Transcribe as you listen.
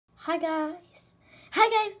Hi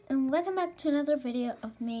guys, and welcome back to another video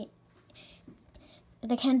of me,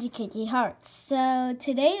 the Candy Cookie Hearts. So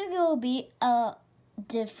today will be a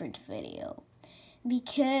different video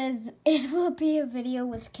because it will be a video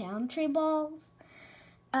with Countryball.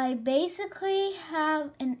 I basically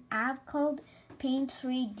have an app called Paint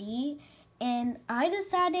 3D, and I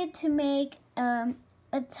decided to make a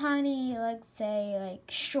tiny,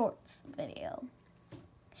 shorts video.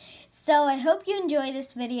 So I hope you enjoy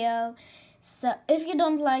this video. So if you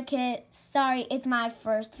don't like it, sorry, it's my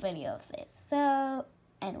first video of this. So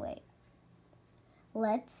anyway,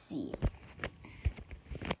 let's see.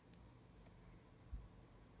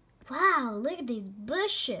 Wow, look at these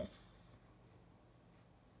bushes.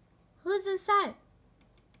 Who's inside?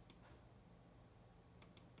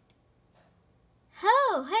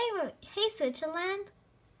 Oh, hey, Switzerland.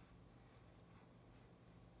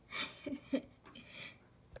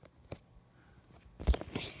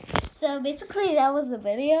 So basically that was the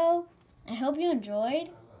video. I hope you enjoyed.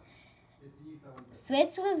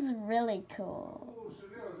 Switch was really cool.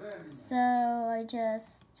 So I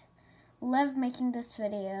just loved making this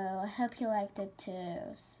video. I hope you liked it too.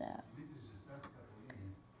 So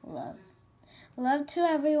love to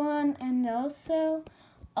everyone, and also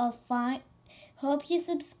hope you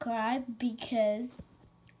subscribe because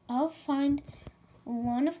I'll find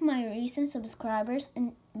one of my recent subscribers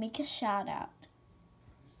and make a shout out.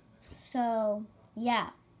 So,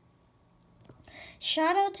 yeah.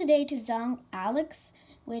 Shout out today to Zong Alex,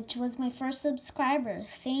 which was my first subscriber.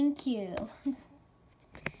 Thank you.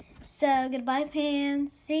 So, goodbye,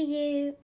 fans. See you.